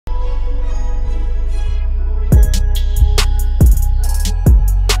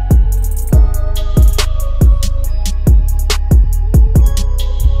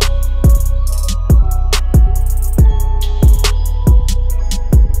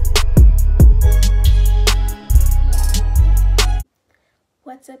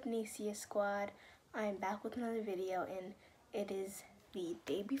Panacea Squad. I am back with another video, and it is the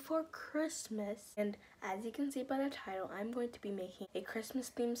day before Christmas, and as you can see by the title, I'm going to be making a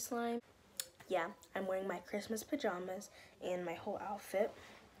Christmas themed slime. Yeah, I'm wearing my Christmas pajamas and my whole outfit.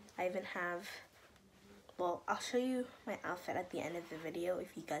 I even have, well, I'll show you my outfit at the end of the video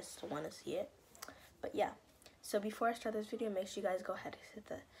if you guys still want to see it. But yeah, so before I start this video, make sure you guys go ahead and hit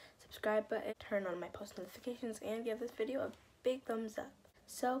the subscribe button, turn on my post notifications, and give this video a big thumbs up.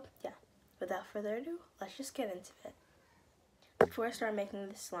 So yeah, without further ado, let's just get into it. Before I start making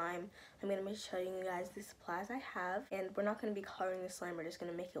the slime, I'm going to be showing you guys the supplies I have, and we're not going to be coloring the slime, we're just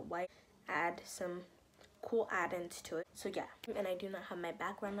going to make it white, add some cool add-ins to it. So yeah, and I do not have my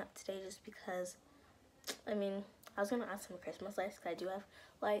background up today just because, I was going to add some Christmas lights because I do have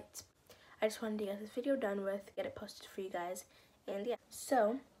lights. I just wanted to get this video done with, get it posted for you guys, and yeah.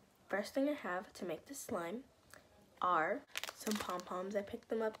 So, first thing I have to make this slime are some pom-poms. I picked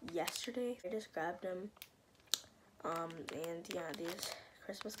them up yesterday. I just grabbed them, and yeah, these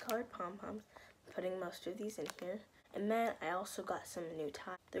Christmas colored pom-poms. I'm putting most of these in here. And then I also got some new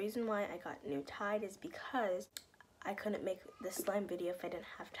Tide. The reason why I got new Tide is because I couldn't make this slime video if I didn't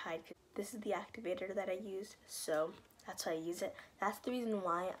have Tide. This is the activator that I used, so that's why I use it. That's the reason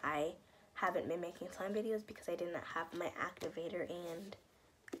why I haven't been making slime videos, because I did not have my activator, and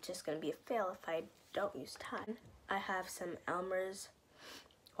it's just gonna be a fail if I don't use Tide. I have some Elmer's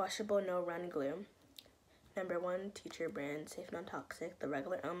washable no run glue, #1 teacher brand, safe non-toxic, the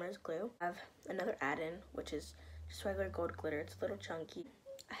regular Elmer's glue. I have another add-in, which is just regular gold glitter. It's a little chunky.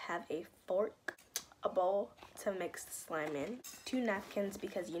 I have a fork, a bowl to mix the slime in, 2 napkins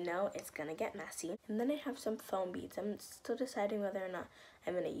because you know it's gonna get messy, and then I have some foam beads. I'm still deciding whether or not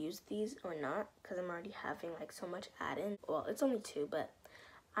I'm gonna use these or not because I'm already having like so much add-in. Well, it's only 2, but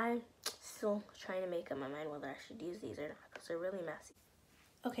I'm still trying to make up my mind whether I should use these or not because they're really messy.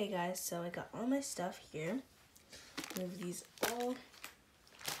 Okay guys, so I got all my stuff here. Move these all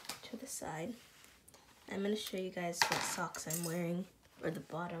to the side. I'm gonna show you guys what socks I'm wearing, or the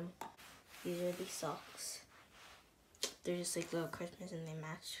bottom. These are the socks. They're just like little Christmas and they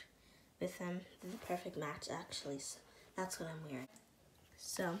match with them. They're the perfect match actually, so that's what I'm wearing.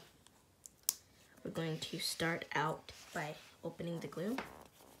 So, we're going to start out by opening the glue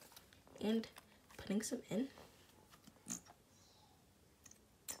and putting some in.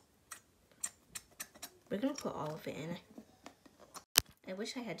 We're gonna put all of it in. I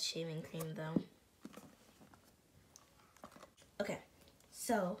wish I had shaving cream though. Okay,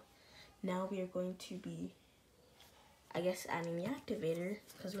 so now we are going to be, I guess, adding the activator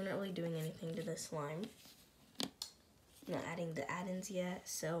because we're not really doing anything to the slime. Not adding the add-ins yet,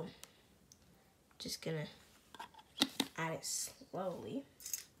 so just gonna add it slowly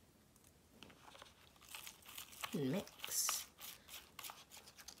and mix.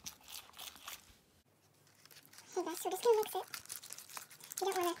 Hey guys, so we're just gonna mix it.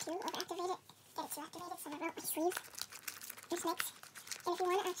 You don't want to over-activate it, get it too activated so it won't like freeze. Just mix. And if you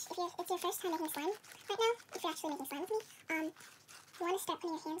want to if it's your first time making slime right now, if you're actually making slime with me, you want to start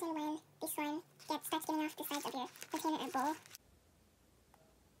putting your hands in when the slime starts getting off the sides of your container or bowl.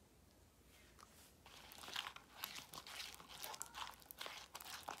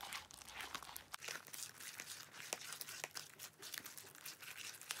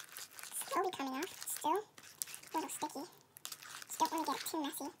 Slowly coming off, still a little sticky. Just don't want to get it too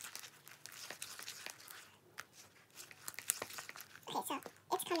messy. Okay, so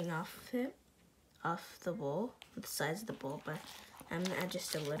it's coming off the bowl, the sides of the bowl, but I'm gonna add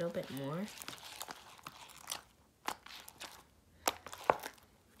just a little bit more,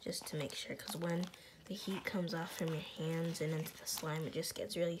 just to make sure, because when the heat comes off from your hands and into the slime, it just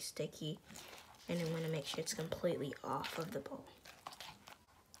gets really sticky, and I want to make sure it's completely off of the bowl.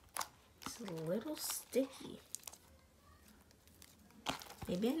 It's a little sticky.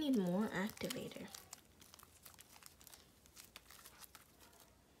 Maybe I need more activator.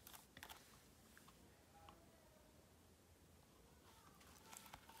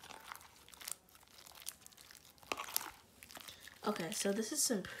 Okay, so this is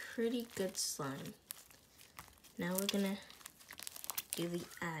some pretty good slime. Now we're gonna do the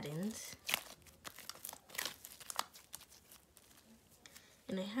add-ins.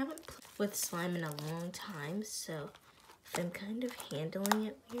 And I haven't played with slime in a long time, so if I'm kind of handling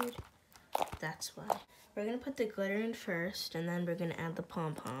it weird, that's why. We're gonna put the glitter in first, and then we're gonna add the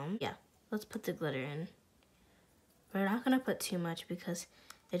pom-pom. Yeah, let's put the glitter in. We're not gonna put too much because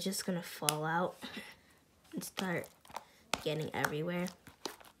it's just gonna fall out and start getting everywhere.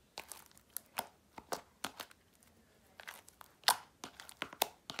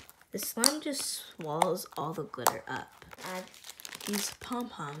 The slime just swallows all the glitter up. Add these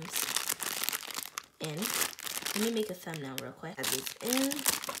pom-poms in. Let me make a thumbnail real quick. Add these in.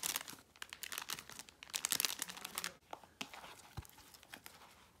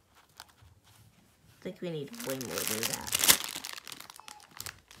 I think we need way more than that.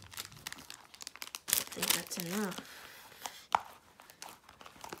 I think that's enough.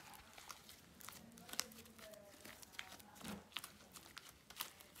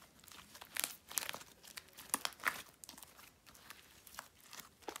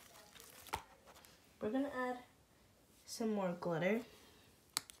 We're gonna add some more glitter.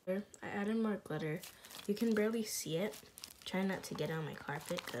 I added more glitter. You can barely see it. Try not to get on my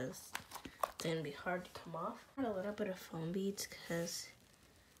carpet because it's gonna be hard to come off. Add a little bit of foam beads because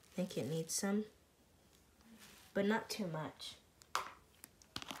I think it needs some, but not too much.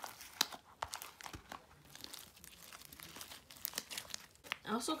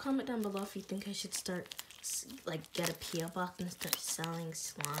 Also comment down below if you think I should start, like, get a P.O. box and start selling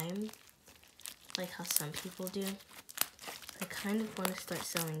slime, like how some people do. I kind of want to start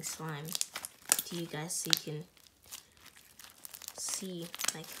selling slime to you guys so you can see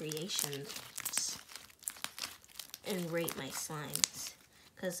my creations and rate my slimes.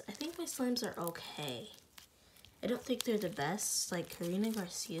 Because I think my slimes are okay. I don't think they're the best. Like Karina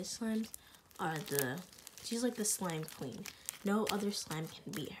Garcia's slimes are she's like the slime queen. No other slime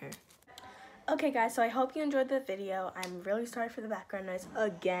can beat her. Okay guys, so I hope you enjoyed the video. I'm really sorry for the background noise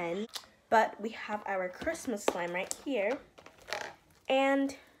again. But we have our Christmas slime right here.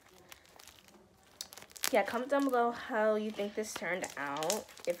 And yeah, comment down below how you think this turned out.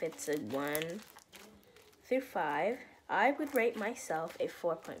 If it's a 1 through 5. I would rate myself a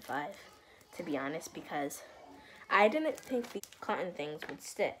 4.5, to be honest, because I didn't think the cotton things would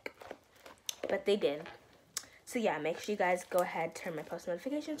stick, but they did. So yeah, make sure you guys go ahead, turn my post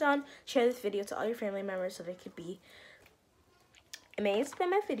notifications on, share this video to all your family members so they could be amazed by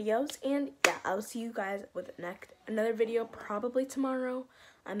my videos. And yeah, I'll see you guys with another video probably tomorrow.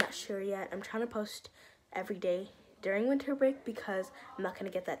 I'm not sure yet. I'm trying to post every day during winter break because I'm not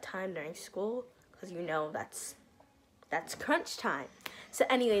going to get that time during school, because you know that's crunch time. So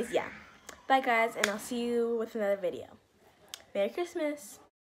anyways, yeah. Bye guys, and I'll see you with another video. Merry Christmas!